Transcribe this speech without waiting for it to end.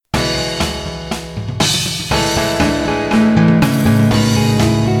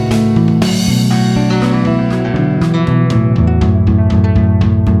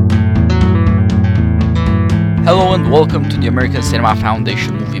Welcome to the American Cinema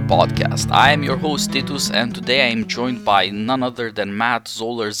Foundation Movie Podcast. I am your host Titus, and today I am joined by none other than Matt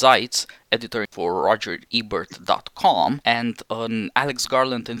Zoller Seitz, editor for RogerEbert.com, and an Alex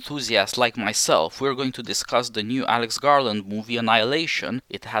Garland enthusiast like myself. We're going to discuss the new Alex Garland movie, Annihilation.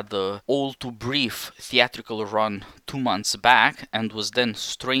 It had the all-too-brief theatrical run 2 months back, and was then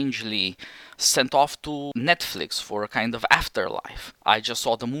strangely sent off to Netflix for a kind of afterlife. I just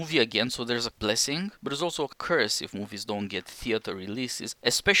saw the movie again, so there's a blessing, but there's also a curse if movies don't get theater releases,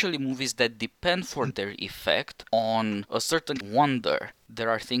 especially movies that depend for their effect on a certain wonder. There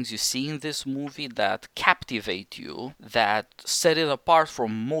are things you see in this movie that captivate you, that set it apart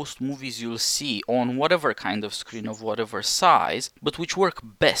from most movies you'll see on whatever kind of screen of whatever size, but which work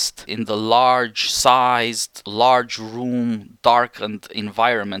best in the large-sized, large room, darkened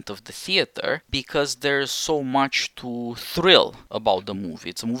environment of the theater, because there's so much to thrill about the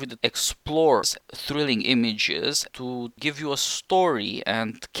movie. It's a movie that explores thrilling images to give you a story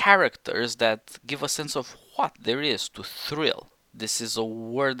and characters that give a sense of what there is to thrill. This is a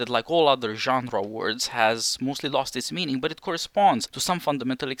word that, like all other genre words, has mostly lost its meaning, but it corresponds to some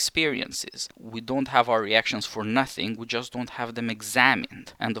fundamental experiences. We don't have our reactions for nothing, we just don't have them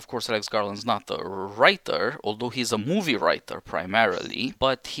examined. And of course, Alex Garland's not a writer, although he's a movie writer primarily,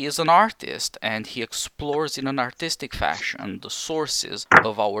 but he is an artist, and he explores in an artistic fashion the sources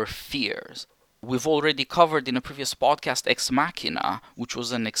of our fears. We've already covered in a previous podcast Ex Machina, which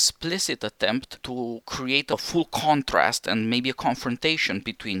was an explicit attempt to create a full contrast and maybe a confrontation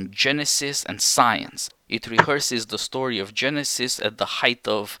between Genesis and science. It rehearses the story of Genesis at the height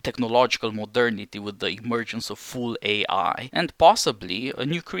of technological modernity with the emergence of full AI, and possibly a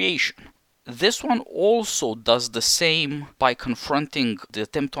new creation. This one also does the same by confronting the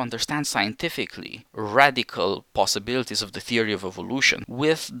attempt to understand scientifically radical possibilities of the theory of evolution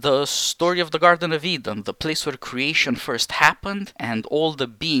with the story of the Garden of Eden, the place where creation first happened and all the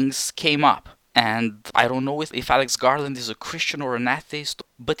beings came up. And I don't know if Alex Garland is a Christian or an atheist,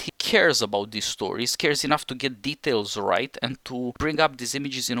 but he cares about these stories, cares enough to get details right and to bring up these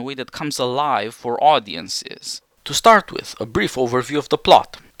images in a way that comes alive for audiences. To start with, a brief overview of the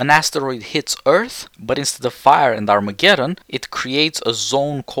plot. An asteroid hits Earth, but instead of fire and Armageddon, it creates a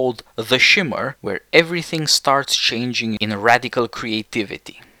zone called the Shimmer, where everything starts changing in radical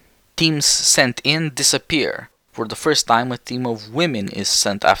creativity. Teams sent in disappear. For the first time, a team of women is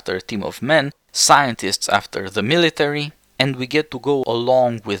sent after a team of men, scientists after the military, and we get to go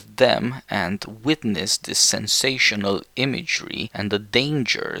along with them and witness this sensational imagery and the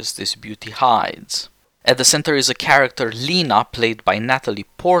dangers this beauty hides. At the center is a character, Lena, played by Natalie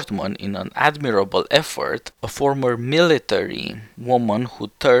Portman in an admirable effort, a former military woman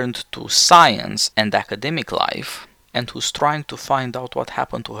who turned to science and academic life, and who's trying to find out what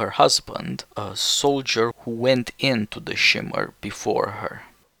happened to her husband, a soldier who went into the Shimmer before her.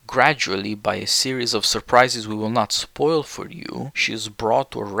 Gradually, by a series of surprises we will not spoil for you, she is brought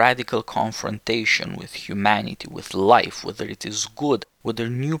to a radical confrontation with humanity, with life, whether it is good, whether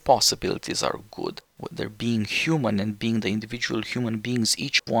new possibilities are good, whether being human and being the individual human beings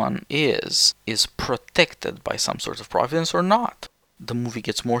each one is protected by some sort of providence or not. The movie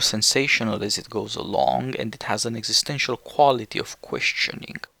gets more sensational as it goes along, and it has an existential quality of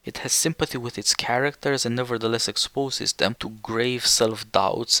questioning. It has sympathy with its characters and nevertheless exposes them to grave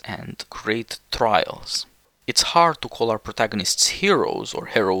self-doubts and great trials. It's hard to call our protagonists heroes, or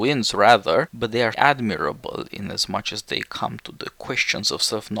heroines rather, but they are admirable in as much as they come to the questions of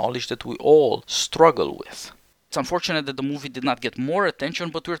self-knowledge that we all struggle with. It's unfortunate that the movie did not get more attention,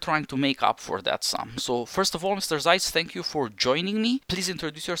 but we're trying to make up for that some. So first of all, Mr. Seitz, thank you for joining me. Please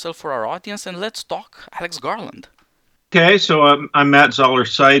introduce yourself for our audience and let's talk Alex Garland. Okay, so I'm Matt Zoller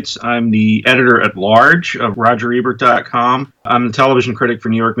Seitz. I'm the editor-at-large of RogerEbert.com. I'm the television critic for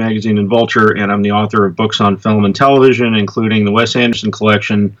New York Magazine and Vulture, and I'm the author of books on film and television, including the Wes Anderson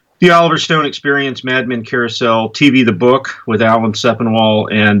Collection, The Oliver Stone Experience, Mad Men Carousel, TV The Book with Alan Sepinwall,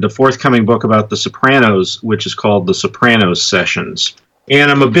 and the forthcoming book about The Sopranos, which is called The Sopranos Sessions.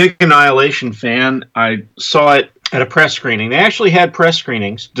 And I'm a big Annihilation fan. I saw it at a press screening. They actually had press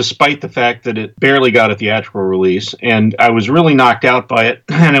screenings, despite the fact that it barely got a theatrical release, and I was really knocked out by it,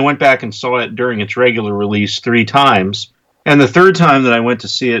 and I went back and saw it during its regular release 3 times. And the third time that I went to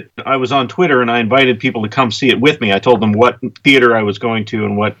see it, I was on Twitter and I invited people to come see it with me. I told them what theater I was going to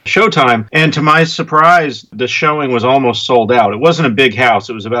and what showtime. And to my surprise, the showing was almost sold out. It wasn't a big house.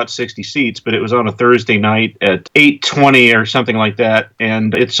 It was about 60 seats, but it was on a Thursday night at 8:20 or something like that.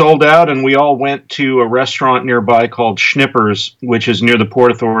 And it sold out, and we all went to a restaurant nearby called Schnippers, which is near the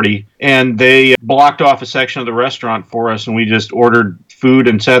Port Authority. And they blocked off a section of the restaurant for us, and we just ordered food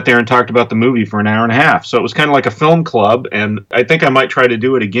and sat there and talked about the movie for an hour and a half. So it was kind of like a film club, and I think I might try to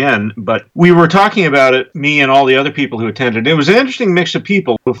do it again. But we were talking about it, me and all the other people who attended. It was an interesting mix of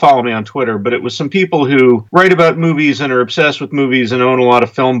people who follow me on Twitter, but it was some people who write about movies and are obsessed with movies and own a lot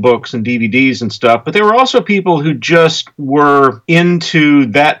of film books and DVDs and stuff. But there were also people who just were into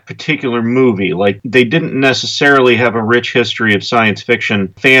that particular movie. Like, they didn't necessarily have a rich history of science fiction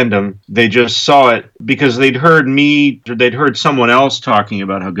fandom. They just saw it because they'd heard me, or they'd heard someone else talking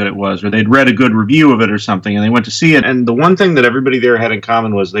about how good it was, or they'd read a good review of it or something, and they went to see it. And the one thing that everybody there had in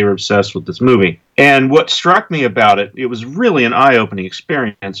common was they were obsessed with this movie. And what struck me about it, it was really an eye-opening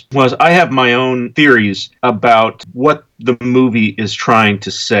experience, was I have my own theories about what the movie is trying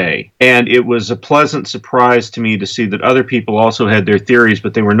to say. And it was a pleasant surprise to me to see that other people also had their theories,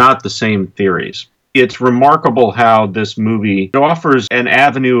 but they were not the same theories. It's remarkable how this movie offers an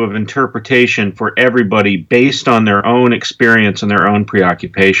avenue of interpretation for everybody based on their own experience and their own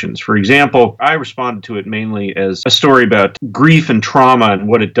preoccupations. For example, I responded to it mainly as a story about grief and trauma and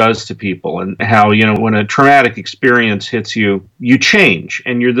what it does to people, and how, you know, when a traumatic experience hits you, you change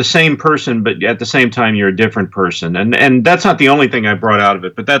and you're the same person, but at the same time you're a different person. And that's not the only thing I brought out of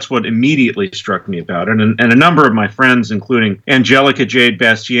it, but that's what immediately struck me about it. And a number of my friends, including Angelica Jade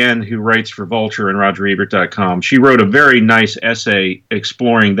Bastien, who writes for Vulture and RogerEbert.com, she wrote a very nice essay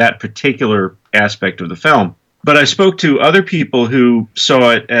exploring that particular aspect of the film. But I spoke to other people who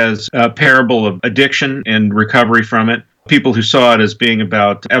saw it as a parable of addiction and recovery from it, people who saw it as being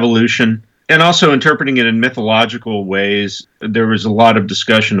about evolution, and also interpreting it in mythological ways. There was a lot of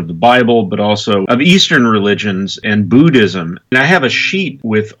discussion of the Bible, but also of Eastern religions and Buddhism. And I have a sheet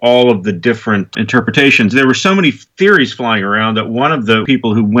with all of the different interpretations. There were so many theories flying around that one of the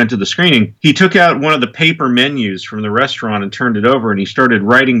people who went to the screening, he took out one of the paper menus from the restaurant and turned it over, and he started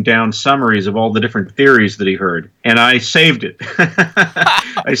writing down summaries of all the different theories that he heard. And I saved it.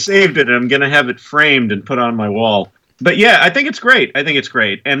 I saved it, and I'm going to have it framed and put on my wall. But yeah, I think it's great.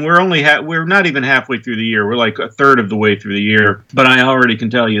 And we're only we're not even halfway through the year. We're like a third of the way through the year. But I already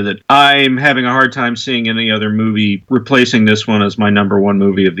can tell you that I'm having a hard time seeing any other movie replacing this one as my number one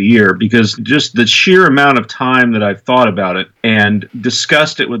movie of the year, because just the sheer amount of time that I've thought about it and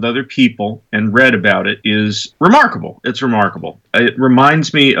discussed it with other people and read about it is remarkable. It's remarkable. It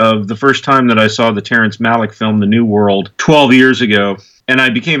reminds me of the first time that I saw the Terrence Malick film, The New World, 12 years ago. And I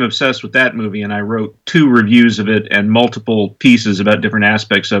became obsessed with that movie, and I wrote 2 reviews of it and multiple pieces about different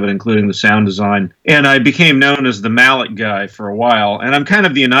aspects of it, including the sound design. And I became known as the Malick guy for a while, and I'm kind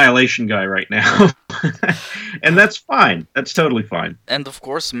of the Annihilation guy right now. And that's fine. That's totally fine. And of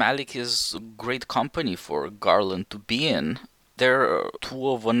course, Malick is great company for Garland to be in. They're two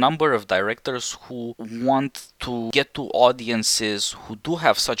of a number of directors who want to get to audiences who do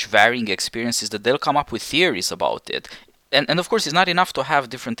have such varying experiences that they'll come up with theories about it. And of course, it's not enough to have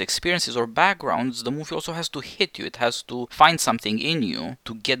different experiences or backgrounds. The movie also has to hit you. It has to find something in you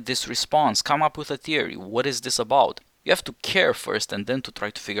to get this response. Come up with a theory. What is this about? You have to care first, and then to try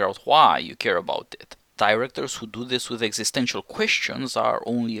to figure out why you care about it. Directors who do this with existential questions are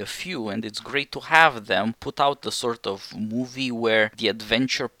only a few, and it's great to have them put out the sort of movie where the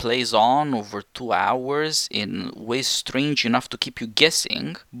adventure plays on over 2 hours in ways strange enough to keep you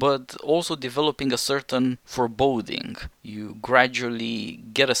guessing, but also developing a certain foreboding. You gradually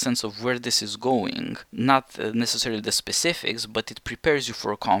get a sense of where this is going, not necessarily the specifics, but it prepares you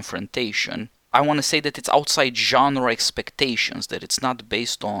for a confrontation. I want to say that it's outside genre expectations, that it's not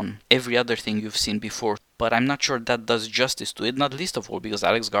based on every other thing you've seen before, but I'm not sure that does justice to it, not least of all because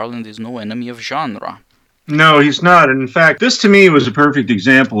Alex Garland is no enemy of genre. No, he's not. And in fact, this to me was a perfect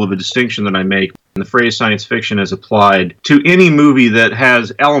example of a distinction that I make. The phrase science fiction is applied to any movie that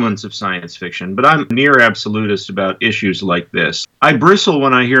has elements of science fiction, but I'm near absolutist about issues like this. I bristle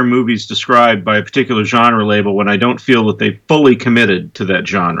when I hear movies described by a particular genre label when I don't feel that they've fully committed to that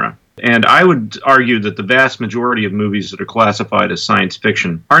genre. And I would argue that the vast majority of movies that are classified as science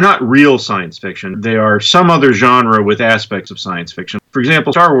fiction are not real science fiction. They are some other genre with aspects of science fiction. For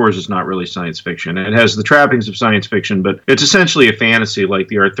example, Star Wars is not really science fiction. It has the trappings of science fiction, but it's essentially a fantasy like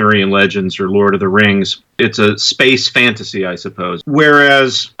the Arthurian legends or Lord of the Rings. It's a space fantasy, I suppose.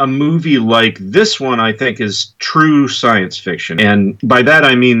 Whereas a movie like this one, I think, is true science fiction. And by that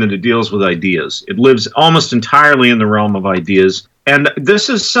I mean that it deals with ideas. It lives almost entirely in the realm of ideas. And this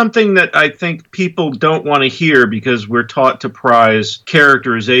is something that I think people don't want to hear because we're taught to prize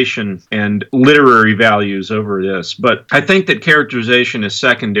characterization and literary values over this. But I think that characterization is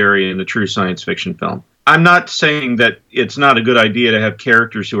secondary in a true science fiction film. I'm not saying that it's not a good idea to have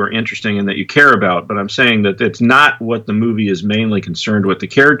characters who are interesting and that you care about, but I'm saying that it's not what the movie is mainly concerned with. The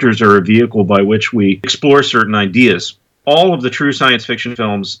characters are a vehicle by which we explore certain ideas. all of the true science fiction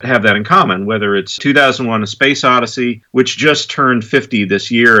films have that in common, whether it's 2001: A Space Odyssey, which just turned 50 this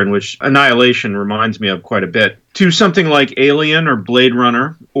year, and which Annihilation reminds me of quite a bit, to something like Alien or Blade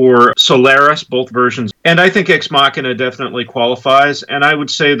Runner or Solaris, both versions. And I think Ex Machina definitely qualifies, and I would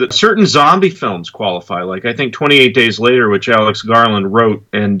say that certain zombie films qualify, like I think 28 Days Later, which Alex Garland wrote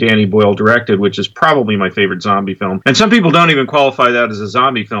and Danny Boyle directed, which is probably my favorite zombie film. And some people don't even qualify that as a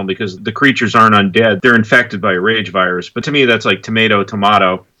zombie film because the creatures aren't undead. They're infected by a rage virus. But to me, that's like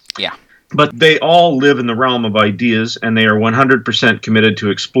tomato. Yeah. But they all live in the realm of ideas, and they are 100% committed to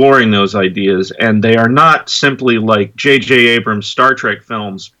exploring those ideas. And they are not simply like J.J. Abrams' Star Trek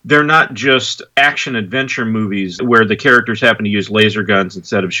films. They're not just action-adventure movies where the characters happen to use laser guns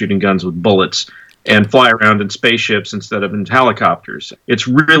instead of shooting guns with bullets and fly around in spaceships instead of in helicopters. It's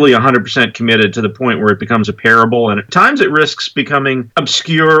really 100% committed to the point where it becomes a parable, and at times it risks becoming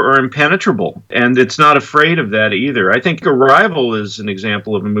obscure or impenetrable, and it's not afraid of that either. I think Arrival is an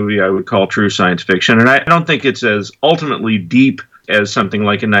example of a movie I would call true science fiction, and I don't think it's as ultimately deep as something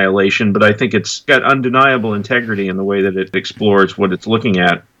like Annihilation, but I think it's got undeniable integrity in the way that it explores what it's looking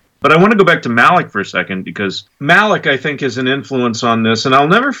at. But I want to go back to Malick for a second, because Malick, I think, is an influence on this. And I'll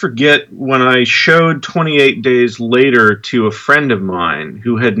never forget when I showed 28 Days Later to a friend of mine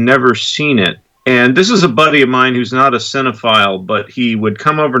who had never seen it. And this is a buddy of mine who's not a cinephile, but he would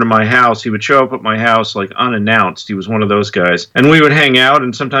come over to my house. He would show up at my house like unannounced. He was one of those guys. And we would hang out,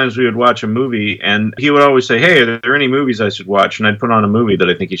 and sometimes we would watch a movie. And he would always say, hey, are there any movies I should watch? And I'd put on a movie that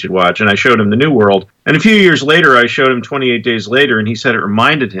I think he should watch. And I showed him The New World. And a few years later, I showed him 28 Days Later, and he said it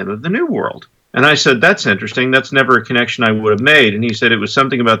reminded him of The New World. And I said, that's interesting. That's never a connection I would have made. And he said it was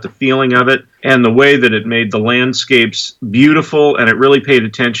something about the feeling of it and the way that it made the landscapes beautiful, and it really paid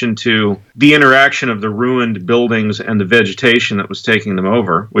attention to the interaction of the ruined buildings and the vegetation that was taking them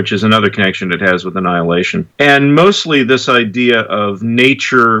over, which is another connection it has with Annihilation. And mostly this idea of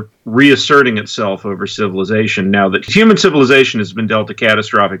nature reasserting itself over civilization now that human civilization has been dealt a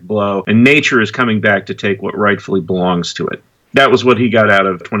catastrophic blow, and nature is coming back to take what rightfully belongs to it. That was what he got out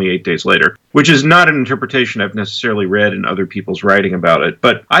of 28 Days Later, which is not an interpretation I've necessarily read in other people's writing about it.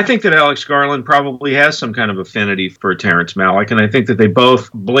 But I think that Alex Garland probably has some kind of affinity for Terrence Malick, and I think that they both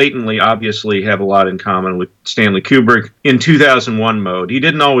blatantly, obviously, have a lot in common with Stanley Kubrick in 2001 mode. He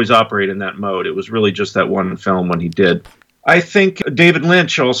didn't always operate in that mode. It was really just that one film when he did. I think David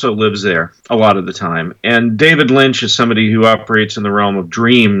Lynch also lives there a lot of the time. And David Lynch is somebody who operates in the realm of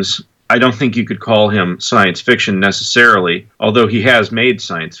dreams. I don't think you could call him science fiction necessarily, although he has made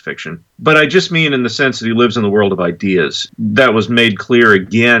science fiction. But I just mean in the sense that he lives in the world of ideas. That was made clear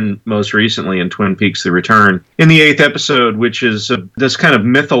again most recently in Twin Peaks: The Return, in the 8th episode, which is this kind of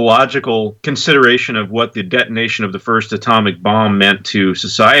mythological consideration of what the detonation of the first atomic bomb meant to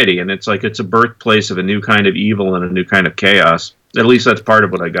society. And it's like it's a birthplace of a new kind of evil and a new kind of chaos. At least that's part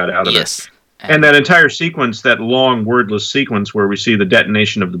of what I got out of it. And that entire sequence, that long wordless sequence where we see the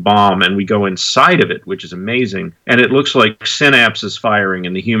detonation of the bomb and we go inside of it, which is amazing, and it looks like synapses firing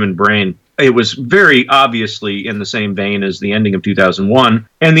in the human brain. It was very obviously in the same vein as the ending of 2001.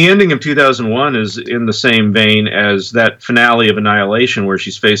 And the ending of 2001 is in the same vein as that finale of Annihilation where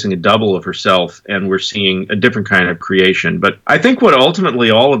she's facing a double of herself and we're seeing a different kind of creation. But I think what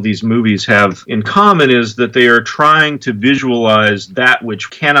ultimately all of these movies have in common is that they are trying to visualize that which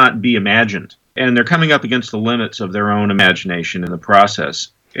cannot be imagined. And they're coming up against the limits of their own imagination in the process.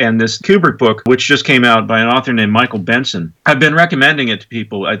 And this Kubrick book, which just came out by an author named Michael Benson, I've been recommending it to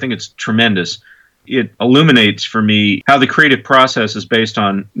people. I think it's tremendous. It illuminates for me how the creative process is based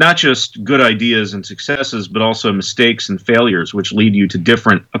on not just good ideas and successes, but also mistakes and failures, which lead you to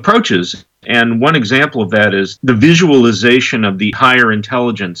different approaches. And one example of that is the visualization of the higher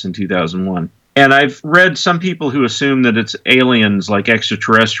intelligence in 2001. And I've read some people who assume that it's aliens, like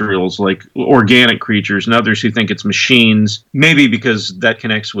extraterrestrials, like organic creatures, and others who think it's machines, maybe because that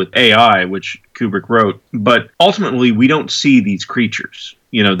connects with AI, which Kubrick wrote. But ultimately, we don't see these creatures.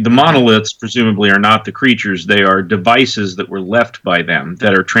 You know, the monoliths presumably are not the creatures. They are devices that were left by them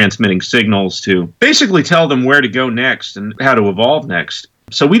that are transmitting signals to basically tell them where to go next and how to evolve next.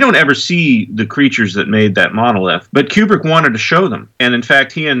 So we don't ever see the creatures that made that monolith, but Kubrick wanted to show them. And in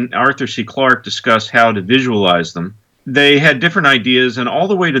fact, he and Arthur C. Clarke discussed how to visualize them. They had different ideas, and all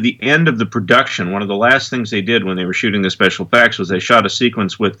the way to the end of the production, one of the last things they did when they were shooting the special effects was they shot a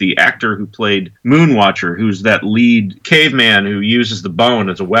sequence with the actor who played Moonwatcher, who's that lead caveman who uses the bone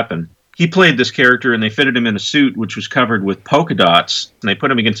as a weapon. he played this character and they fitted him in a suit which was covered with polka dots, and they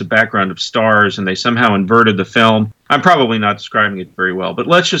put him against a background of stars, and they somehow inverted the film. I'm probably not describing it very well, but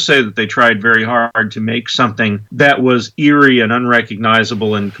let's just say that they tried very hard to make something that was eerie and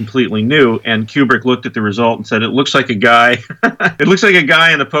unrecognizable and completely new, and Kubrick looked at the result and said, it looks like a guy it looks like a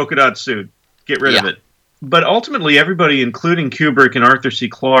guy in a polka dot suit. Get rid of it. But ultimately, everybody, including Kubrick and Arthur C.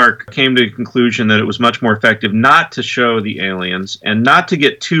 Clarke, came to the conclusion that it was much more effective not to show the aliens and not to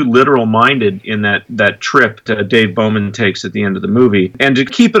get too literal-minded in that trip that Dave Bowman takes at the end of the movie, and to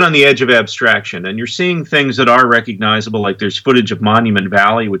keep it on the edge of abstraction. And you're seeing things that are recognizable, like there's footage of Monument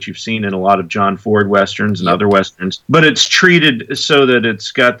Valley, which you've seen in a lot of John Ford westerns and other westerns, but it's treated so that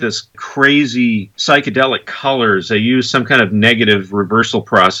it's got this crazy psychedelic colors. They use some kind of negative reversal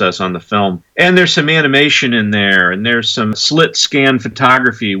process on the film. And there's some animation in there, and there's some slit scan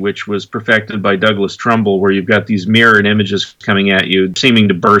photography, which was perfected by Douglas Trumbull, where you've got these mirrored images coming at you, seeming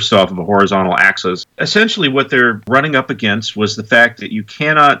to burst off of a horizontal axis. Essentially, what they're running up against was the fact that you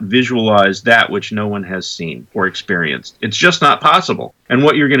cannot visualize that which no one has seen or experienced. It's just not possible. And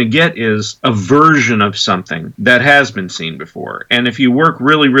what you're going to get is a version of something that has been seen before. And if you work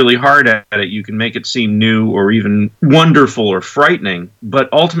really, really hard at it, you can make it seem new or even wonderful or frightening. But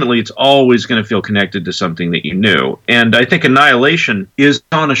ultimately, it's always going to feel connected to something that you knew. And I think Annihilation is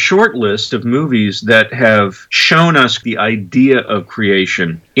on a short list of movies that have shown us the idea of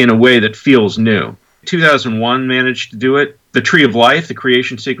creation in a way that feels new. 2001 managed to do it. The Tree of Life, the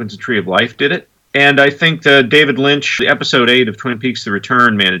creation sequence of Tree of Life did it. And I think David Lynch, episode 8 of Twin Peaks: The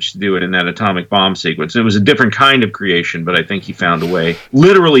Return, managed to do it in that atomic bomb sequence. It was a different kind of creation, but I think he found a way,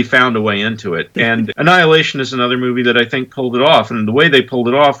 literally found a way into it. And Annihilation is another movie that I think pulled it off. And the way they pulled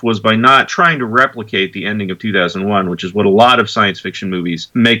it off was by not trying to replicate the ending of 2001, which is what a lot of science fiction movies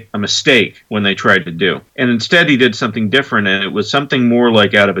make a mistake when they tried to do. And instead he did something different, and it was something more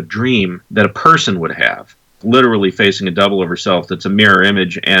like out of a dream that a person would have, literally facing a double of herself that's a mirror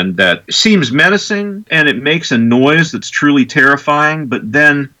image, and that seems menacing, and it makes a noise that's truly terrifying. But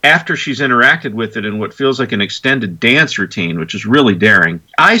then after she's interacted with it in what feels like an extended dance routine, which is really daring,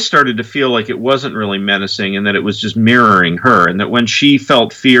 I started to feel like it wasn't really menacing and that it was just mirroring her, and that when she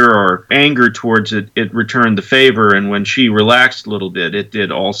felt fear or anger towards it, it returned the favor, and when she relaxed a little bit, it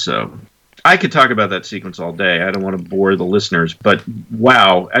did also. I could talk about that sequence all day. I don't want to bore the listeners, but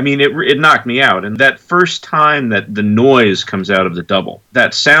wow. I mean, it knocked me out. And that first time that the noise comes out of the double,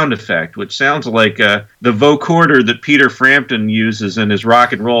 that sound effect, which sounds like the vocoder that Peter Frampton uses in his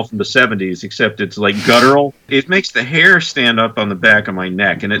rock and roll from the 70s, except it's like guttural. It makes the hair stand up on the back of my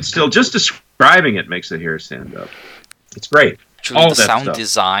neck, and it's still, just describing it makes the hair stand up. It's great. Actually, the sound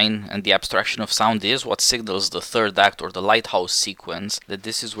design and the abstraction of sound is what signals the third act or the lighthouse sequence, that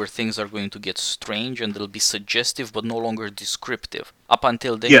this is where things are going to get strange and they'll be suggestive but no longer descriptive. Up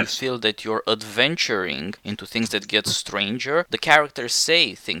until then, you feel that you're adventuring into things that get stranger. The characters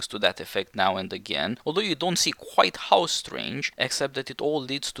say things to that effect now and again, although you don't see quite how strange, except that it all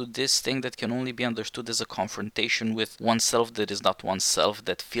leads to this thing that can only be understood as a confrontation with oneself that is not oneself,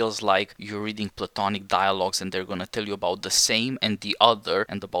 that feels like you're reading Platonic dialogues and they're going to tell you about the same and the other,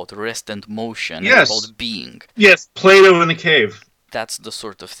 and about rest and motion, and about being. Yes, Plato in the cave. That's the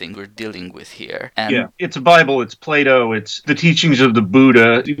sort of thing we're dealing with here. And it's a Bible, it's Plato, it's the teachings of the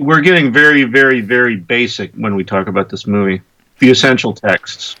Buddha. We're getting very, very, very basic when we talk about this movie. The essential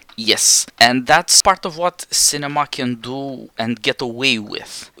texts. Yes, and that's part of what cinema can do and get away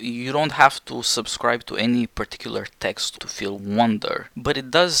with. You don't have to subscribe to any particular text to feel wonder, but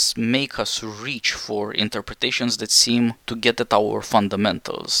it does make us reach for interpretations that seem to get at our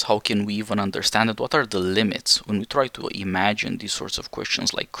fundamentals. How can we even understand it? What are the limits when we try to imagine these sorts of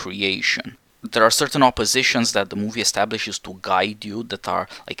questions like creation? There are certain oppositions that the movie establishes to guide you that are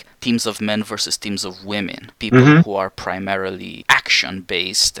like teams of men versus teams of women. People who are primarily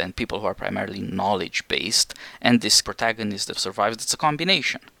action-based and people who are primarily knowledge-based. And this protagonist that survives, it's a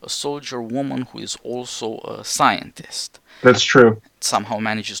combination. A soldier woman who is also a scientist. That's true. Somehow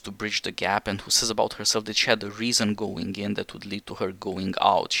manages to bridge the gap, and who says about herself that she had a reason going in that would lead to her going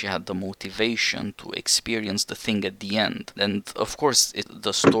out. She had the motivation to experience the thing at the end. And of course,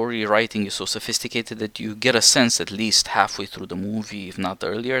 the story writing is so sophisticated that you get a sense at least halfway through the movie, if not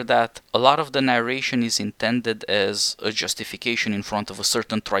earlier, that a lot of the narration is intended as a justification in front of a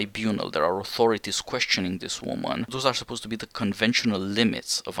certain tribunal. There are authorities questioning this woman. Those are supposed to be the conventional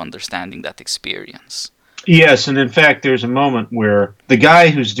limits of understanding that experience. Yes, and in fact, there's a moment where the guy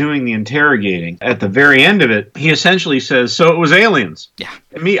who's doing the interrogating, at the very end of it, he essentially says, "So it was aliens." Yeah.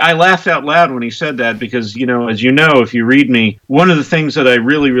 And I laughed out loud when he said that because, as you know, if you read me, one of the things that I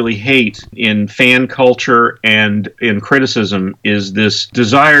really, really hate in fan culture and in criticism is this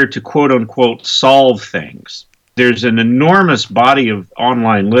desire to quote unquote solve things. There's an enormous body of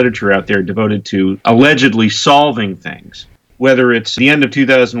online literature out there devoted to allegedly solving things. Whether it's the end of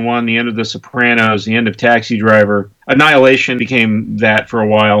 2001, the end of The Sopranos, the end of Taxi Driver, Annihilation became that for a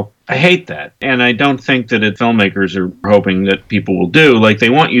while. I hate that. And I don't think that filmmakers are hoping that people will do. Like,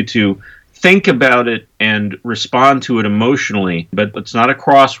 they want you to think about it and respond to it emotionally, but it's not a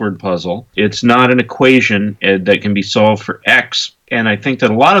crossword puzzle. It's not an equation that can be solved for X. And I think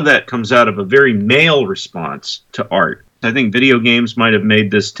that a lot of that comes out of a very male response to art. I think video games might have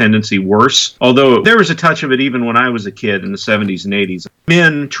made this tendency worse, although there was a touch of it even when I was a kid in the 70s and 80s.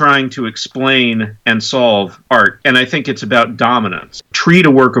 Men trying to explain and solve art, and I think it's about dominance. Treat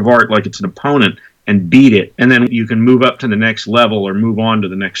a work of art like it's an opponent and beat it, and then you can move up to the next level or move on to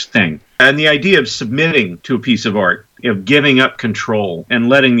the next thing. And the idea of submitting to a piece of art, giving up control and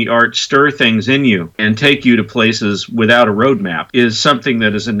letting the art stir things in you and take you to places without a roadmap is something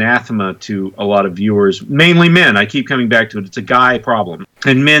that is anathema to a lot of viewers, mainly men. I keep coming back to it. It's a guy problem.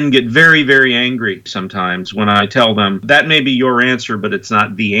 And men get very, very angry sometimes when I tell them, that may be your answer, but it's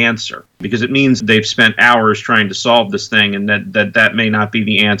not the answer. Because it means they've spent hours trying to solve this thing, and that may not be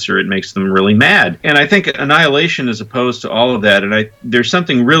the answer. It makes them really mad. And I think Annihilation is opposed to all of that. And there's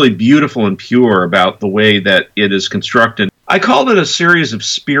something really beautiful and pure about the way that it is constructed. I called it a series of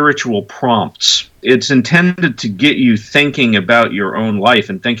spiritual prompts. It's intended to get you thinking about your own life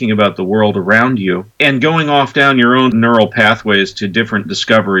and thinking about the world around you and going off down your own neural pathways to different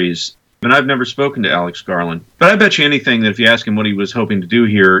discoveries. And I've never spoken to Alex Garland, but I bet you anything that if you ask him what he was hoping to do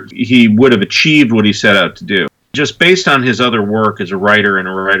here, he would have achieved what he set out to do. Just based on his other work as a writer and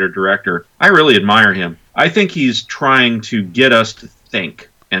a writer-director, I really admire him. I think he's trying to get us to think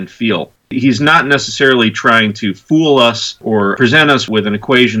and feel. He's not necessarily trying to fool us or present us with an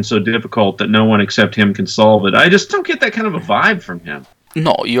equation so difficult that no one except him can solve it. I just don't get that kind of a vibe from him.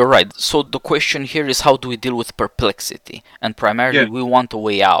 No, you're right. So the question here is, how do we deal with perplexity? And primarily we want a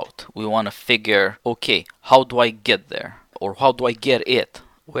way out. We want to figure, okay, how do I get there? Or how do I get it?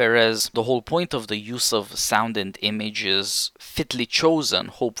 Whereas the whole point of the use of sound and image is fitly chosen,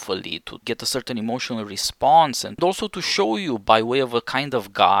 hopefully, to get a certain emotional response, and also to show you, by way of a kind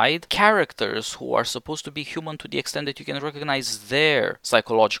of guide, characters who are supposed to be human to the extent that you can recognize their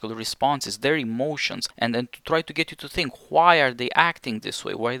psychological responses, their emotions, and then to try to get you to think, why are they acting this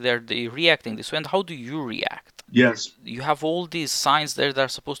way? Why are they reacting this way? And how do you react? Yes. You have all these signs there that are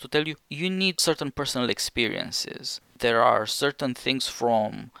supposed to tell you need certain personal experiences. There are certain things,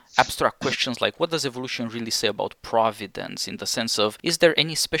 from abstract questions like, what does evolution really say about providence, in the sense of, is there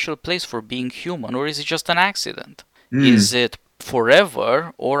any special place for being human, or is it just an accident? Is it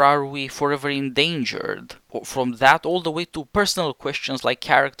forever, or are we forever endangered? From that all the way to personal questions like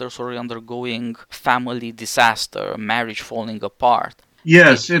characters who are undergoing family disaster, marriage falling apart.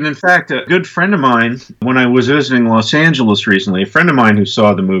 Yes, and in fact, a good friend of mine, when I was visiting Los Angeles recently, a friend of mine who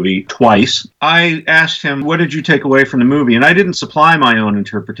saw the movie twice, I asked him, what did you take away from the movie? And I didn't supply my own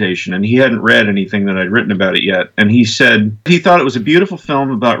interpretation, and he hadn't read anything that I'd written about it yet. And he said he thought it was a beautiful film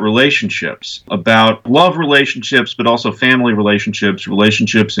about relationships, about love relationships, but also family relationships,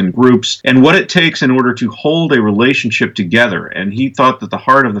 relationships in groups, and what it takes in order to hold a relationship together. And he thought that the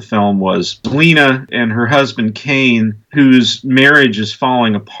heart of the film was Lena and her husband, Kane, whose marriage is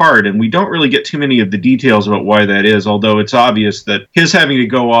falling apart, and we don't really get too many of the details about why that is, although it's obvious that his having to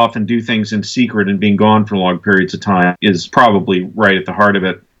go off and do things in secret and being gone for long periods of time is probably right at the heart of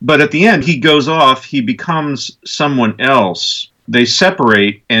it. But at the end, he goes off, he becomes someone else. They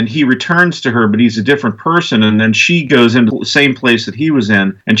separate, and he returns to her, but he's a different person, and then she goes into the same place that he was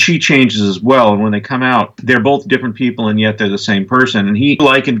in, and she changes as well, and when they come out, they're both different people, and yet they're the same person. And he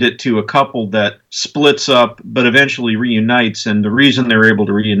likened it to a couple that splits up, but eventually reunites, and the reason they're able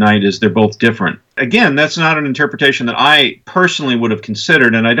to reunite is they're both different. Again, that's not an interpretation that I personally would have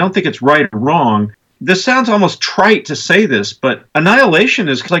considered, and I don't think it's right or wrong. This sounds almost trite to say this, but Annihilation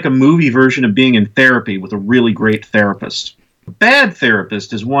is like a movie version of being in therapy with a really great therapist. A bad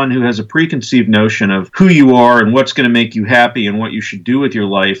therapist is one who has a preconceived notion of who you are and what's going to make you happy and what you should do with your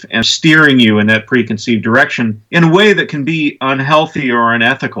life, and steering you in that preconceived direction in a way that can be unhealthy or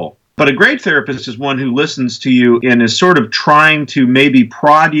unethical. But a great therapist is one who listens to you and is sort of trying to maybe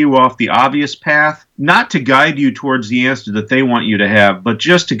prod you off the obvious path, not to guide you towards the answer that they want you to have, but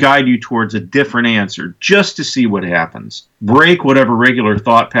just to guide you towards a different answer, just to see what happens. Break whatever regular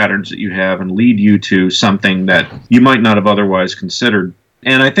thought patterns that you have and lead you to something that you might not have otherwise considered.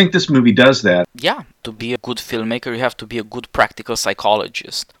 And I think this movie does that. Yeah, to be a good filmmaker, you have to be a good practical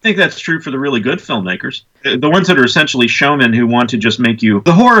psychologist. I think that's true for the really good filmmakers. The ones that are essentially showmen who want to just make you,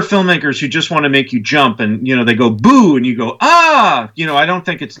 the horror filmmakers who just want to make you jump and, they go boo and you go, ah! I don't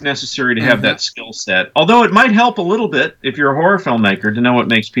think it's necessary to have that skill set. Although it might help a little bit if you're a horror filmmaker to know what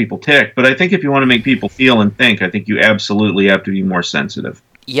makes people tick. But I think if you want to make people feel and think, I think you absolutely have to be more sensitive.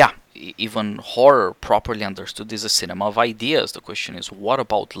 Yeah. Even horror, properly understood, is a cinema of ideas. The question is, what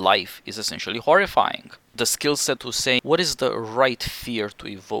about life is essentially horrifying? The skill set to say, what is the right fear to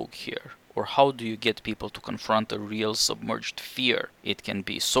evoke here? Or how do you get people to confront a real submerged fear? It can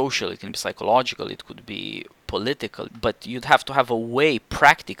be social, it can be psychological, it could be political, but you'd have to have a way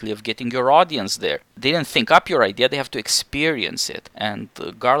practically of getting your audience there. They didn't think up your idea, they have to experience it. And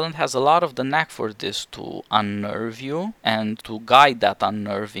Garland has a lot of the knack for this, to unnerve you and to guide that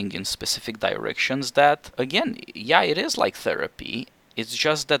unnerving in specific directions that, again, yeah, it is like therapy. It's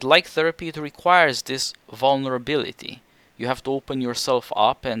just that, like therapy, it requires this vulnerability. You have to open yourself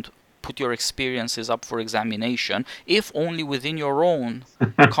up and put your experiences up for examination, if only within your own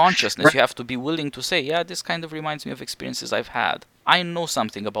consciousness. You have to be willing to say, yeah, this kind of reminds me of experiences I've had. I know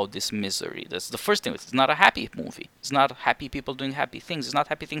something about this misery. That's the first thing. It's not a happy movie. It's not happy people doing happy things. It's not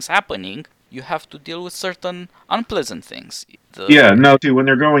happy things happening. You have to deal with certain unpleasant things. When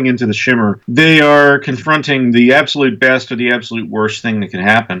they're going into the shimmer, they are confronting the absolute best or the absolute worst thing that can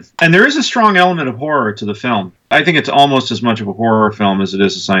happen. And there is a strong element of horror to the film. I think it's almost as much of a horror film as it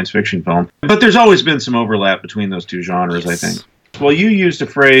is a science fiction film. But there's always been some overlap between those two genres, yes. I think. Well, you used a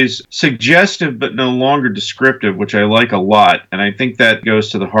phrase, suggestive but no longer descriptive, which I like a lot. And I think that goes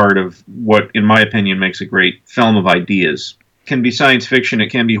to the heart of what, in my opinion, makes a great film of ideas. It can be science fiction,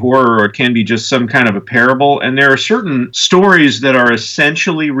 it can be horror, or it can be just some kind of a parable. And there are certain stories that are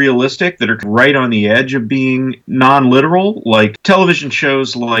essentially realistic, that are right on the edge of being non-literal. Like television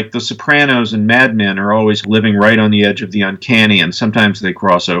shows like The Sopranos and Mad Men are always living right on the edge of the uncanny, and sometimes they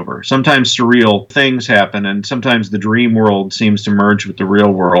cross over. Sometimes surreal things happen, and sometimes the dream world seems to merge with the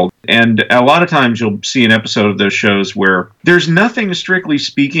real world. And a lot of times you'll see an episode of those shows where there's nothing, strictly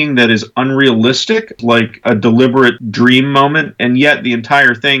speaking, that is unrealistic, like a deliberate dream moment, and yet the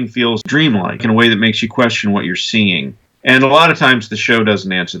entire thing feels dreamlike in a way that makes you question what you're seeing. And a lot of times the show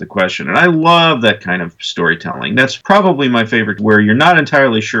doesn't answer the question. And I love that kind of storytelling. That's probably my favorite, where you're not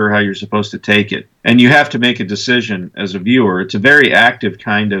entirely sure how you're supposed to take it, and you have to make a decision as a viewer. It's a very active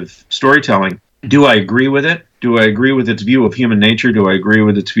kind of storytelling. Do I agree with it? Do I agree with its view of human nature? Do I agree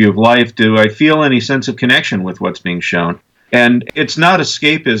with its view of life? Do I feel any sense of connection with what's being shown? And it's not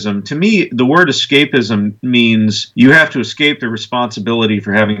escapism. To me, the word escapism means you have to escape the responsibility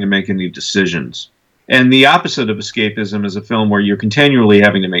for having to make any decisions. And the opposite of escapism is a film where you're continually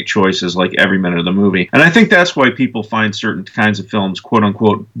having to make choices like every minute of the movie. And I think that's why people find certain kinds of films, quote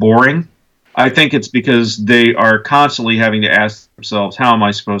unquote, boring. I think it's because they are constantly having to ask themselves, how am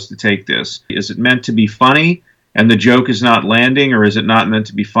I supposed to take this? Is it meant to be funny and the joke is not landing, or is it not meant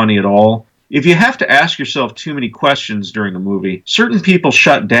to be funny at all? If you have to ask yourself too many questions during a movie, certain people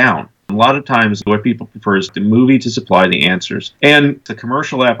shut down. A lot of times what people prefer is the movie to supply the answers. And the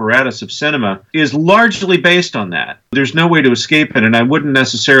commercial apparatus of cinema is largely based on that. There's no way to escape it, and I wouldn't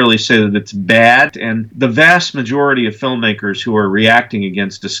necessarily say that it's bad. And the vast majority of filmmakers who are reacting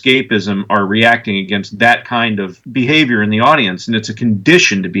against escapism are reacting against that kind of behavior in the audience, and it's a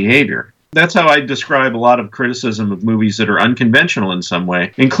conditioned behavior. That's how I describe a lot of criticism of movies that are unconventional in some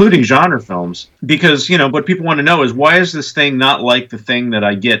way, including genre films. Because, what people want to know is, why is this thing not like the thing that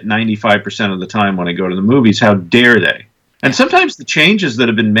I get 95% of the time when I go to the movies? How dare they? And sometimes the changes that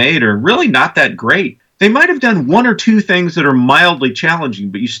have been made are really not that great. They might have done one or two things that are mildly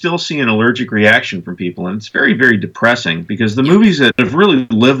challenging, but you still see an allergic reaction from people. And it's very, very depressing, because the movies that have really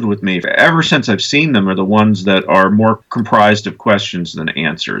lived with me ever since I've seen them are the ones that are more comprised of questions than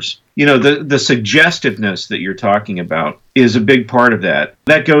answers. The suggestiveness that you're talking about is a big part of that.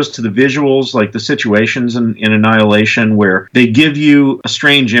 That goes to the visuals, like the situations in Annihilation, where they give you a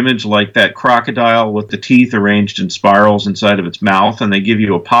strange image like that crocodile with the teeth arranged in spirals inside of its mouth, and they give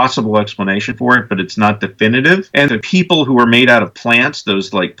you a possible explanation for it, but it's not definitive. And the people who are made out of plants,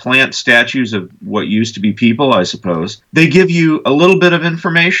 those like plant statues of what used to be people, I suppose, they give you a little bit of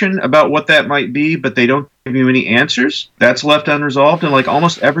information about what that might be, but they don't give you any answers. That's left unresolved, and like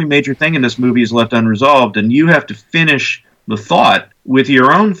almost every major thing in this movie is left unresolved, and you have to finish the thought with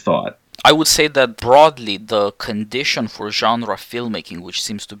your own thought. I would say that broadly, the condition for genre filmmaking, which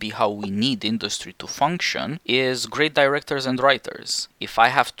seems to be how we need industry to function, is great directors and writers. If I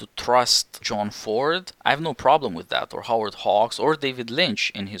have to trust John Ford, I have no problem with that, or Howard Hawks, or David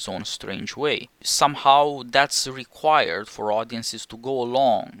Lynch in his own strange way. Somehow that's required for audiences to go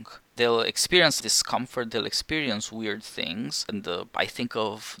along. They'll experience discomfort, they'll experience weird things, and I think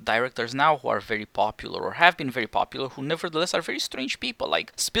of directors now who are very popular or have been very popular who nevertheless are very strange people,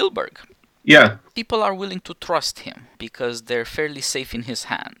 like Spielberg. Yeah. People are willing to trust him because they're fairly safe in his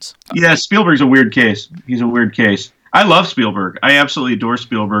hands. Yeah, Spielberg's a weird case. He's a weird case. I love Spielberg. I absolutely adore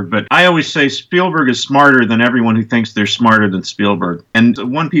Spielberg, but I always say Spielberg is smarter than everyone who thinks they're smarter than Spielberg. And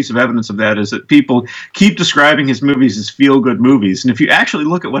one piece of evidence of that is that people keep describing his movies as feel-good movies. And if you actually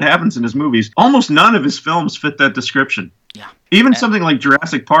look at what happens in his movies, almost none of his films fit that description. Yeah. Even something like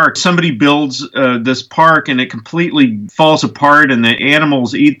Jurassic Park, somebody builds this park and it completely falls apart and the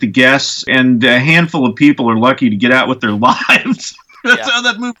animals eat the guests and a handful of people are lucky to get out with their lives. That's how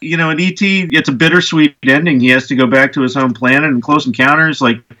that movie, you know, in E.T., it's a bittersweet ending. He has to go back to his home planet, and Close Encounters,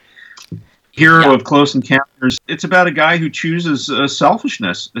 like, hero of Close Encounters, it's about a guy who chooses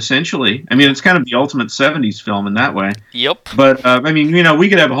selfishness, essentially. I mean, it's kind of the ultimate 70s film in that way. Yep. But, I mean, you know, we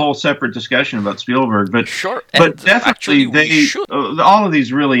could have a whole separate discussion about Spielberg, but sure. But definitely, all of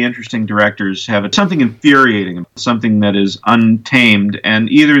these really interesting directors have something infuriating, something that is untamed, and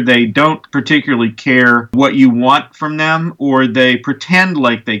either they don't particularly care what you want from them, or they pretend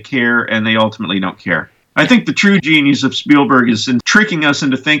like they care and they ultimately don't care. I think the true genius of Spielberg is in tricking us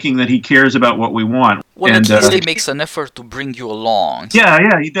into thinking that he cares about what we want. Well, at least he makes an effort to bring you along.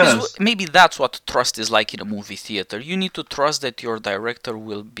 Yeah, he does. Maybe that's what trust is like in a movie theater. You need to trust that your director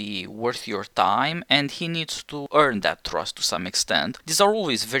will be worth your time, and he needs to earn that trust to some extent. These are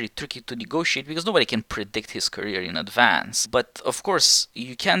always very tricky to negotiate because nobody can predict his career in advance. But, of course,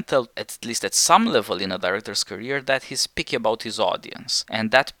 you can tell, at least at some level in a director's career, that he's picky about his audience. And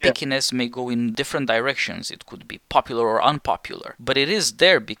that pickiness may go in different directions. It could be popular or unpopular. But it is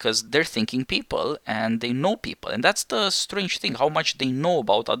there because they're thinking people, and they know people, and that's the strange thing, how much they know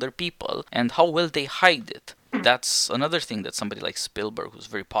about other people and how well they hide it. That's another thing that somebody like Spielberg, who's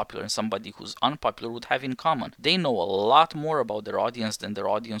very popular, and somebody who's unpopular would have in common. They know a lot more about their audience than their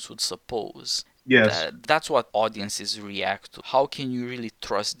audience would suppose. Yes. That's what audiences react to. How can you really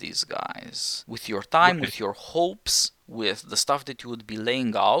trust these guys? With your time, with your hopes, with the stuff that you would be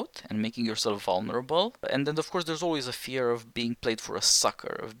laying out and making yourself vulnerable. And then, of course, there's always a fear of being played for a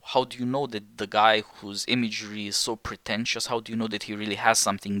sucker. How do you know that the guy whose imagery is so pretentious, how do you know that he really has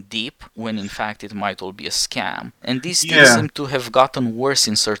something deep when, in fact, it might all be a scam? And these things seem to have gotten worse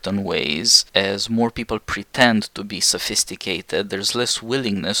in certain ways. As more people pretend to be sophisticated, there's less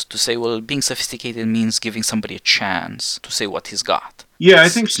willingness to say, well, being sophisticated means giving somebody a chance to say what he's got. Yeah, I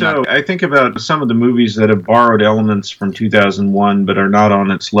think so. I think about some of the movies that have borrowed elements from 2001 but are not on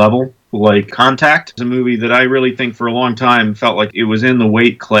its level. Like Contact, is a movie that I really think for a long time felt like it was in the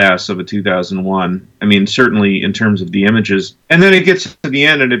weight class of a 2001. I mean, certainly in terms of the images. And then it gets to the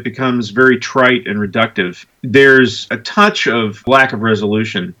end and it becomes very trite and reductive. There's a touch of lack of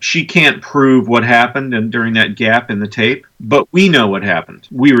resolution. She can't prove what happened and during that gap in the tape, but we know what happened.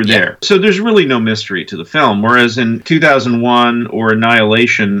 We were there. So there's really no mystery to the film. Whereas in 2001 or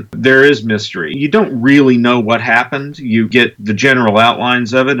Annihilation, there is mystery. You don't really know what happened. You get the general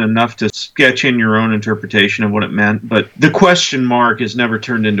outlines of it, enough to sketch in your own interpretation of what it meant. But the question mark is never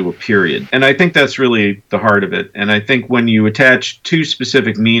turned into a period. And I think that's really the heart of it. And I think when you attach two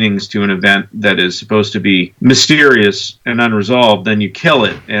specific meanings to an event that is supposed to be mysterious and unresolved, then you kill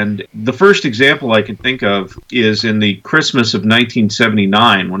it. And the first example I can think of is in the Christmas of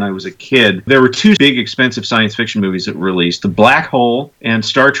 1979 when I was a kid. There were two big expensive science fiction movies that were released, The Black Hole and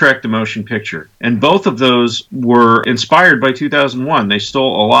Star Trek The Motion Picture. And both of those were inspired by 2001. They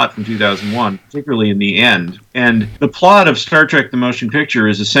stole a lot from 2001, particularly in the end. And the plot of Star Trek The Motion Picture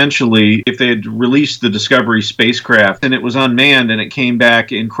is essentially if they had released the Discovery spacecraft and it was unmanned and it came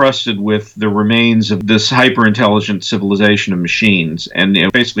back encrusted with the remains of this hyper-intelligent civilization of machines, and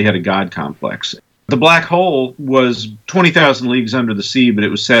it basically had a god complex. The Black Hole was 20,000 leagues under the sea, but it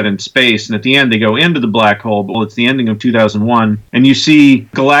was set in space. And at the end, they go into the Black Hole. Well, it's the ending of 2001. And you see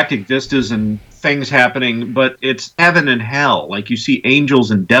galactic vistas and things happening, but it's heaven and hell. Like you see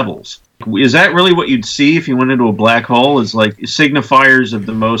angels and devils. Is that really what you'd see if you went into a black hole? Is like signifiers of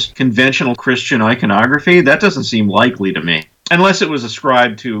the most conventional Christian iconography? That doesn't seem likely to me. Unless it was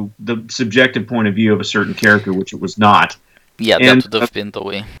ascribed to the subjective point of view of a certain character, which it was not. Yeah, that would have been the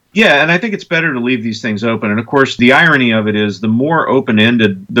way. Yeah, and I think it's better to leave these things open. And of course, the irony of it is the more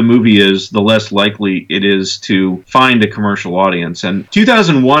open-ended the movie is, the less likely it is to find a commercial audience. And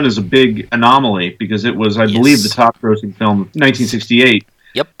 2001 is a big anomaly because it was, I believe, the top-grossing film of 1968.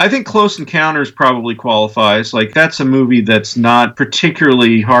 Yep. I think Close Encounters probably qualifies. Like, that's a movie that's not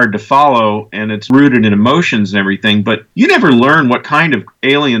particularly hard to follow, and it's rooted in emotions and everything, but you never learn what kind of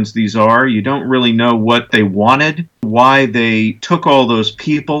aliens these are. You don't really know what they wanted, why they took all those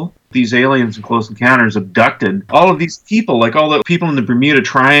people. These aliens in Close Encounters abducted all of these people, like all the people in the Bermuda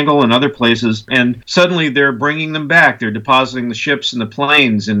Triangle and other places, and suddenly they're bringing them back. They're depositing the ships and the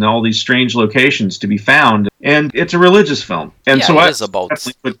planes in all these strange locations to be found. And it's a religious film. And so I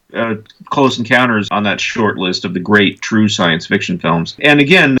definitely put Close Encounters on that short list of the great true science fiction films. And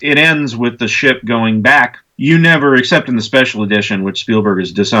again, it ends with the ship going back. You never, except in the special edition, which Spielberg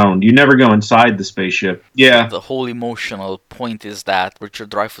has disowned, you never go inside the spaceship. Yeah. The whole emotional point is that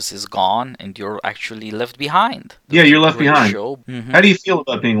Richard Dreyfuss is gone and you're actually left behind. Yeah, you're left behind. How do you feel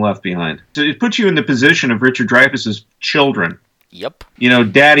about being left behind? So it puts you in the position of Richard Dreyfuss's children. Yep. You know,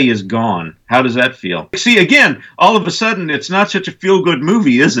 daddy is gone. How does that feel? See, again, all of a sudden, it's not such a feel-good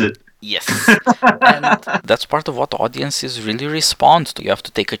movie, is it? Yes. And that's part of what audiences really respond to. You have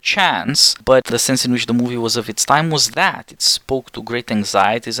to take a chance, but the sense in which the movie was of its time was that it spoke to great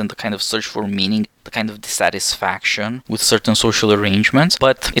anxieties and the kind of search for meaning, the kind of dissatisfaction with certain social arrangements,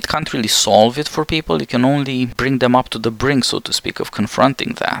 but it can't really solve it for people. It can only bring them up to the brink, so to speak, of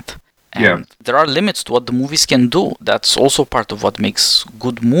confronting that. And there are limits to what the movies can do. That's also part of what makes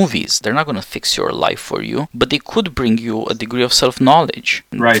good movies. They're not going to fix your life for you, but they could bring you a degree of self-knowledge.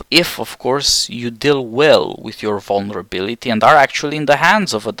 Right. If, of course, you deal well with your vulnerability and are actually in the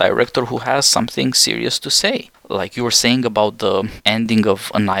hands of a director who has something serious to say. Like you were saying about the ending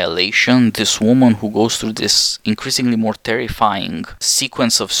of Annihilation, this woman who goes through this increasingly more terrifying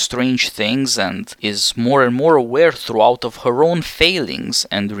sequence of strange things and is more and more aware throughout of her own failings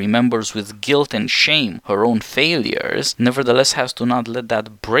and remembers with guilt and shame her own failures, nevertheless has to not let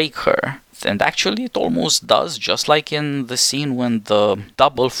that break her. And actually it almost does, just like in the scene when the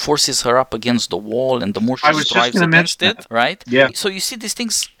double forces her up against the wall and the more she strives against it, right? Yeah. So you see these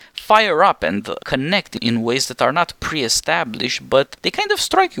things fire up and connect in ways that are not pre-established, but they kind of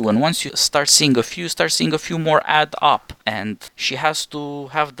strike you, and once you start seeing a few more add up, and she has to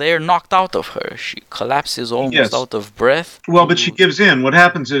have the air knocked out of her. She collapses almost out of breath. Well, but she gives in. What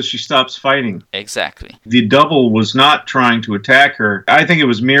happens is she stops fighting. Exactly. The double was not trying to attack her. I think it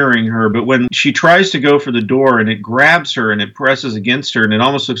was mirroring her, but when she tries to go for the door and it grabs her and it presses against her and it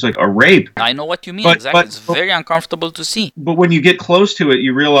almost looks like a rape. I know what you mean, exactly. It's very uncomfortable to see. But when you get close to it,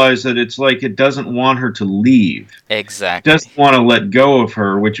 you realize that it's like it doesn't want her to leave. Exactly. It doesn't want to let go of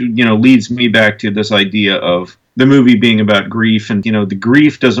her, which, you know, leads me back to this idea of the movie being about grief, and, you know, the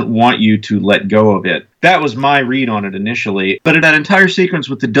grief doesn't want you to let go of it. That was my read on it initially. But that entire sequence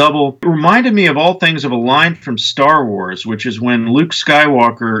with the double reminded me of all things of a line from Star Wars, which is when Luke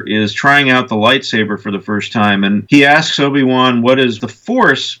Skywalker is trying out the lightsaber for the first time, and he asks Obi-Wan, what is the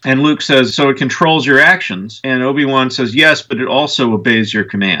Force? And Luke says, so it controls your actions. And Obi-Wan says, yes, but it also obeys your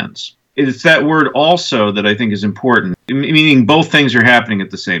commands. It's that word also that I think is important, meaning both things are happening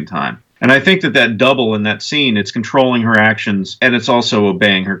at the same time. And I think that double in that scene, it's controlling her actions and it's also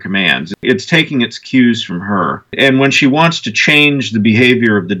obeying her commands. It's taking its cues from her. And when she wants to change the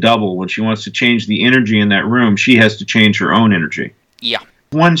behavior of the double, when she wants to change the energy in that room, she has to change her own energy. Yeah.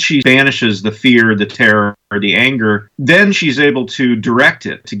 Once she banishes the fear, the terror, the anger, then she's able to direct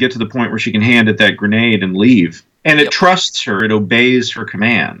it to get to the point where she can hand it that grenade and leave. And it trusts her, it obeys her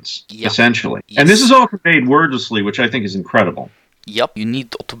commands, essentially. Yes. And this is all conveyed wordlessly, which I think is incredible. Yep, you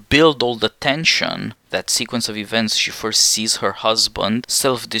need to build all the tension. That sequence of events, she first sees her husband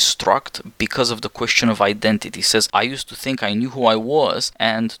self-destruct because of the question of identity. Says, I used to think I knew who I was,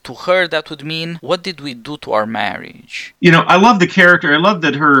 and to her that would mean, what did we do to our marriage? You know, I love the character. I love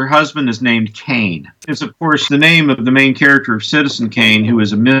that her husband is named Kane. It's, of course, the name of the main character of Citizen Kane, who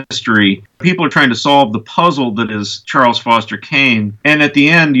is a mystery. People are trying to solve the puzzle that is Charles Foster Kane. And at the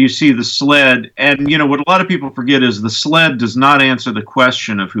end, you see the sled. And, you know, what a lot of people forget is the sled does not answer the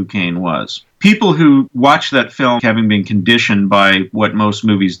question of who Kane was. People who watch that film, having been conditioned by what most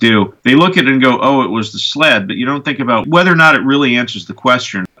movies do, they look at it and go, oh, it was the sled, but you don't think about whether or not it really answers the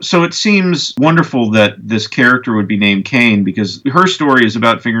question. So it seems wonderful that this character would be named Kane, because her story is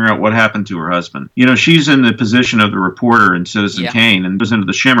about figuring out what happened to her husband. You know, she's in the position of the reporter in Citizen Kane and goes into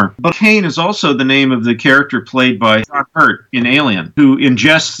the shimmer. But Kane is also the name of the character played by John Hurt in Alien, who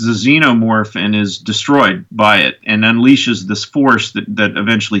ingests the xenomorph and is destroyed by it and unleashes this force that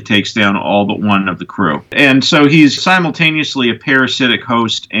eventually takes down all but one of the crew. And so he's simultaneously a parasitic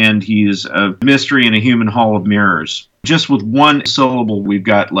host and he's a mystery in a human hall of mirrors. Just with one syllable, we've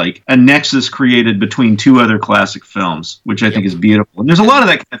got like a nexus created between two other classic films, which I think is beautiful. And there's a lot of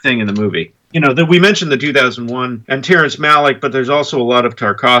that kind of thing in the movie. You know, we mentioned the 2001 and Terrence Malick, but there's also a lot of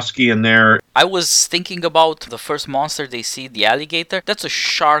Tarkovsky in there. I was thinking about the first monster they see, the alligator. That's a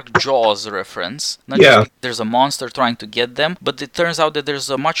Shark Jaws reference. Not just there's a monster trying to get them, but it turns out that there's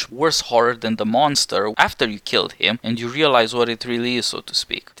a much worse horror than the monster after you killed him and you realize what it really is, so to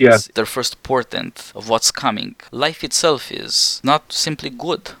speak. Yeah. It's their first portent of what's coming. Life itself is not simply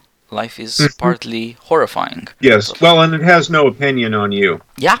good. Life is partly horrifying. Yes. Well, and it has no opinion on you.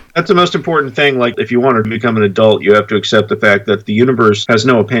 Yeah. That's the most important thing. Like, if you want to become an adult, you have to accept the fact that the universe has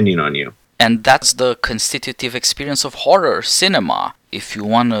no opinion on you. And that's the constitutive experience of horror cinema. If you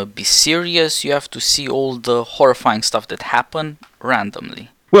want to be serious, you have to see all the horrifying stuff that happen randomly.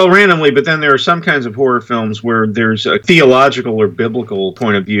 Well, randomly, but then there are some kinds of horror films where there's a theological or biblical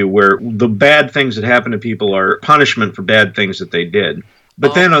point of view where the bad things that happen to people are punishment for bad things that they did.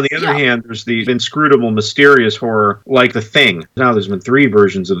 But then, on the other hand, there's the inscrutable, mysterious horror, like The Thing. Now, there's been 3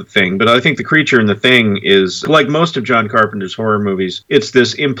 versions of The Thing, but I think The Creature in The Thing is, like most of John Carpenter's horror movies, it's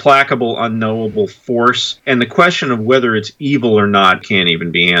this implacable, unknowable force, and the question of whether it's evil or not can't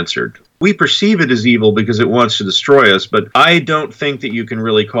even be answered. We perceive it as evil because it wants to destroy us, but I don't think that you can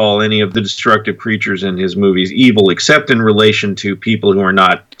really call any of the destructive creatures in his movies evil, except in relation to people who are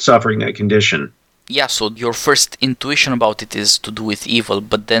not suffering that condition. Yeah, so your first intuition about it is to do with evil,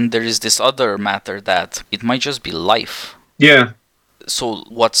 but then there is this other matter that it might just be life. Yeah. So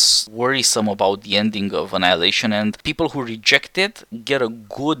what's worrisome about the ending of Annihilation, and people who reject it get a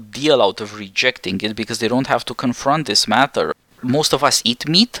good deal out of rejecting it because they don't have to confront this matter. Most of us eat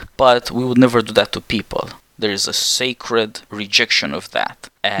meat, but we would never do that to people. There is a sacred rejection of that.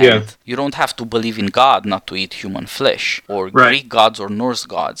 And you don't have to believe in God not to eat human flesh, or Greek gods or Norse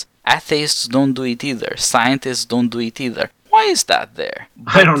gods. Atheists don't do it either. Scientists don't do it either. Why is that there?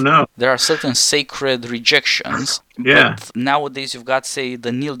 I don't know. There are certain sacred rejections. But nowadays you've got, say,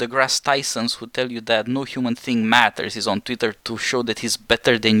 the Neil deGrasse Tysons who tell you that no human thing matters. He's on Twitter to show that he's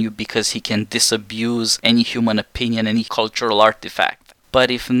better than you because he can disabuse any human opinion, any cultural artifact. But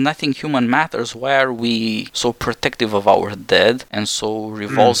if nothing human matters, why are we so protective of our dead and so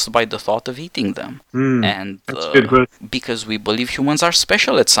revulsed by the thought of eating them? And that's a good question. Because we believe humans are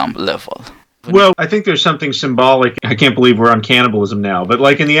special at some level. Well, I think there's something symbolic. I can't believe we're on cannibalism now, but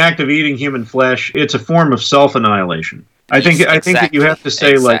like in the act of eating human flesh, it's a form of self-annihilation. I think that you have to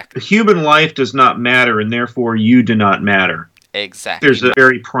say like human life does not matter, and therefore you do not matter. Exactly. There's a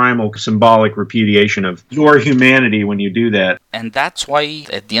very primal symbolic repudiation of your humanity when you do that. And that's why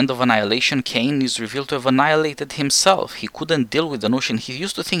at the end of Annihilation, Cain is revealed to have annihilated himself. He couldn't deal with the notion. He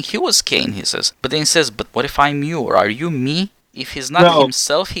used to think he was Cain, he says. But then he says, but what if I'm you, or are you me? If he's not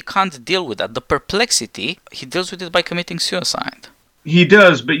himself, he can't deal with that. The perplexity, he deals with it by committing suicide. He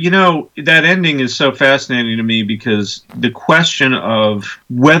does, but you know, that ending is so fascinating to me because the question of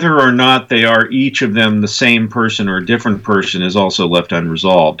whether or not they are each of them the same person or a different person is also left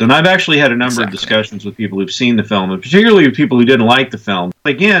unresolved. And I've actually had a number of discussions with people who've seen the film, and particularly with people who didn't like the film.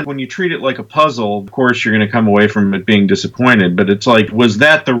 Again, when you treat it like a puzzle, of course you're going to come away from it being disappointed, but it's like, was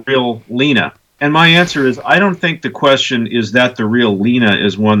that the real Lena? And my answer is, I don't think the question, is that the real Lena,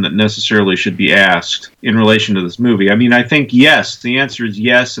 is one that necessarily should be asked in relation to this movie. I mean, I think yes. The answer is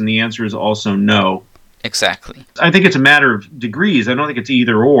yes, and the answer is also no. Exactly. I think it's a matter of degrees. I don't think it's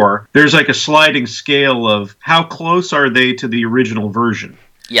either or. There's like a sliding scale of how close are they to the original version.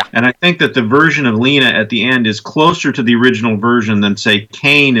 Yeah. And I think that the version of Lena at the end is closer to the original version than, say,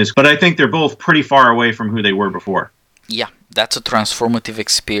 Cain is. But I think they're both pretty far away from who they were before. Yeah. That's a transformative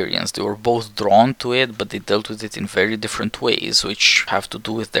experience. They were both drawn to it, but they dealt with it in very different ways, which have to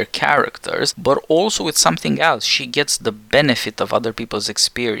do with their characters, but also with something else. She gets the benefit of other people's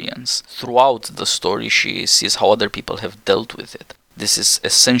experience. Throughout the story, she sees how other people have dealt with it. This is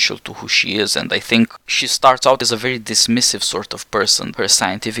essential to who she is, and I think she starts out as a very dismissive sort of person. Her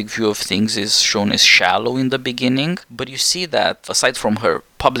scientific view of things is shown as shallow in the beginning, but you see that, aside from her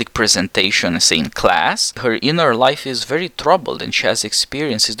public presentation, say in class, her inner life is very troubled, and she has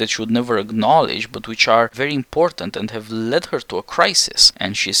experiences that she would never acknowledge, but which are very important and have led her to a crisis.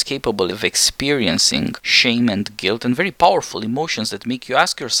 And she is capable of experiencing shame and guilt and very powerful emotions that make you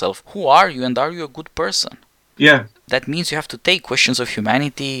ask yourself, who are you, and are you a good person? Yeah. that means you have to take questions of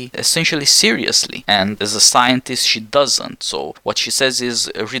humanity essentially seriously. And as a scientist, she doesn't. So what she says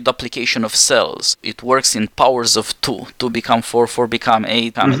is a reduplication of cells. It works in powers of 2. 2 become 4, 4 become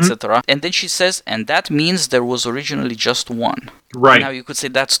 8, etc. And then she says, and that means there was originally just 1. Right. Now you could say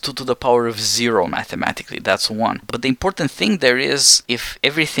that's 2 to the power of 0 mathematically. That's 1. But the important thing there is, if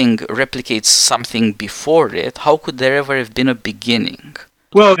everything replicates something before it, how could there ever have been a beginning?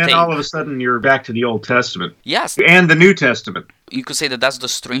 Well, then all of a sudden you're back to the Old Testament. Yes. And the New Testament. You could say that that's the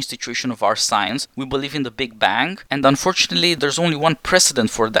strange situation of our science. We believe in the Big Bang, and unfortunately there's only one precedent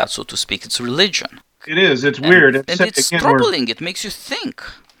for that, so to speak. It's religion. It is. It's weird. And it's troubling. It makes you think.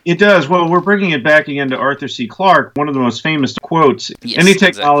 It does. Well, we're bringing it back again to Arthur C. Clarke, one of the most famous quotes. Yes, any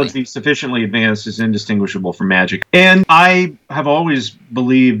technology exactly. Sufficiently advanced is indistinguishable from magic. And I have always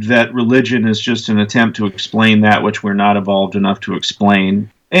believed that religion is just an attempt to explain that which we're not evolved enough to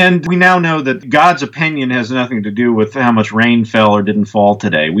explain. And we now know that God's opinion has nothing to do with how much rain fell or didn't fall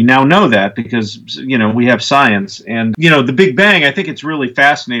today. We now know that because, we have science. And, the Big Bang, I think it's really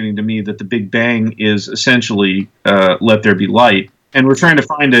fascinating to me that the Big Bang is essentially let there be light. And we're trying to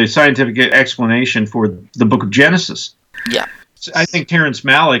find a scientific explanation for the book of Genesis. Yeah. I think Terrence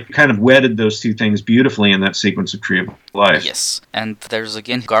Malick kind of wedded those two things beautifully in that sequence of Tree of Life. Yes, and there's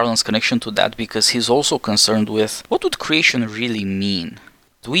again Garland's connection to that because he's also concerned with what would creation really mean?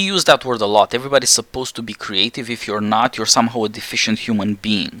 We use that word a lot. Everybody's supposed to be creative. If you're not, you're somehow a deficient human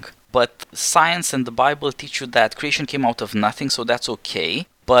being. But science and the Bible teach you that creation came out of nothing, so that's okay.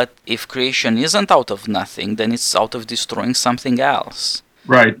 But if creation isn't out of nothing, then it's out of destroying something else.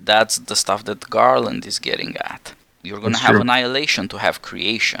 Right. That's the stuff that Garland is getting at. You're going to have annihilation to have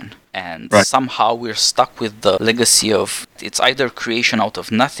creation. And somehow we're stuck with the legacy of it's either creation out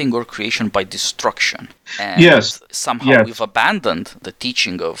of nothing or creation by destruction. And somehow we've abandoned the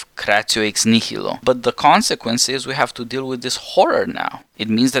teaching of creatio ex nihilo. But the consequence is we have to deal with this horror now. It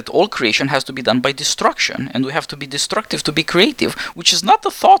means that all creation has to be done by destruction, and we have to be destructive to be creative, which is not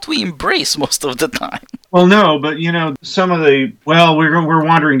the thought we embrace most of the time. Well, no, but some of we're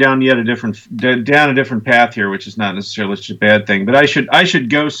wandering down a different path here, which is not necessarily such a bad thing. But I should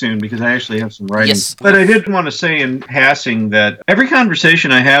go soon because I actually have some writing. Yes. But I did want to say in passing that every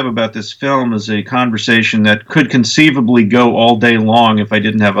conversation I have about this film is a conversation that could conceivably go all day long if I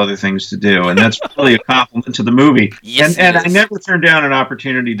didn't have other things to do, and that's really a compliment to the movie. Yes, and I never turned down an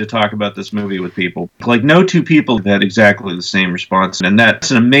opportunity to talk about this movie with people. Like no two people have had exactly the same response, and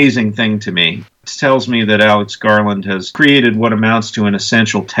that's an amazing thing to me. It tells me that Alex Garland has created what amounts to an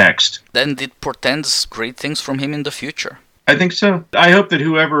essential text. Then it portends great things from him in the future. I think so. I hope that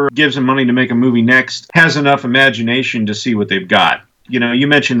whoever gives him money to make a movie next has enough imagination to see what they've got. You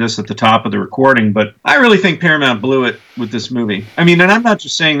mentioned this at the top of the recording, but I really think Paramount blew it with this movie. I mean, and I'm not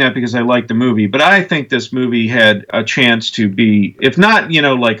just saying that because I like the movie, but I think this movie had a chance to be, if not,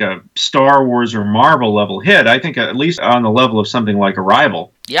 like a Star Wars or Marvel level hit, I think at least on the level of something like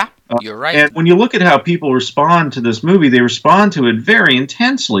Arrival. Yeah, you're right. And when you look at how people respond to this movie, they respond to it very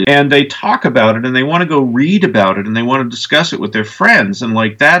intensely. And they talk about it, and they want to go read about it, and they want to discuss it with their friends. And,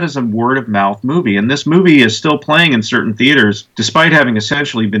 that is a word-of-mouth movie. And this movie is still playing in certain theaters, despite having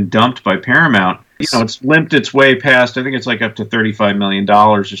essentially been dumped by Paramount. It's limped its way past, I think it's up to $35 million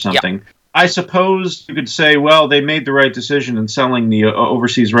or something. Yep. I suppose you could say, well, they made the right decision in selling the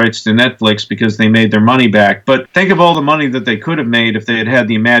overseas rights to Netflix because they made their money back. But think of all the money that they could have made if they had had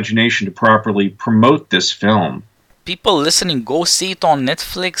the imagination to properly promote this film. People listening, go see it on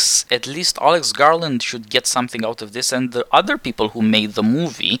Netflix. At least Alex Garland should get something out of this. And the other people who made the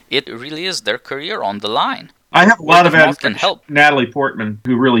movie, it really is their career on the line. I have a lot of admiration for Natalie Portman,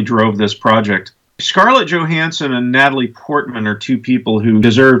 who really drove this project. Scarlett Johansson and Natalie Portman are two people who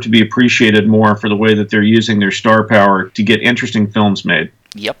deserve to be appreciated more for the way that they're using their star power to get interesting films made.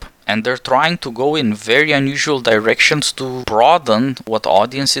 Yep. And they're trying to go in very unusual directions to broaden what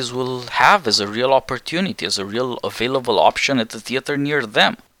audiences will have as a real opportunity, as a real available option at the theater near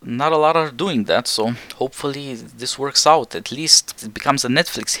them. Not a lot are doing that, so hopefully this works out. At least it becomes a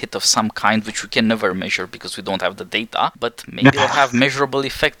Netflix hit of some kind, which we can never measure because we don't have the data, but maybe it'll have measurable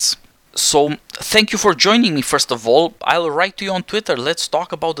effects. So, thank you for joining me, first of all. I'll write to you on Twitter. Let's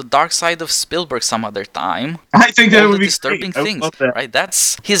talk about the dark side of Spielberg some other time. I think that would be disturbing great. things, that.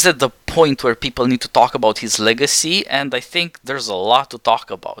 Right? He's at the point where people need to talk about his legacy, and I think there's a lot to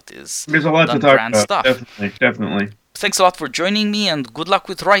talk about. There's a lot to talk about. Stuff. Definitely. Thanks a lot for joining me, and good luck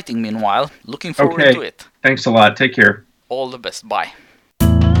with writing, meanwhile. Looking forward to it. Thanks a lot. Take care. All the best. Bye.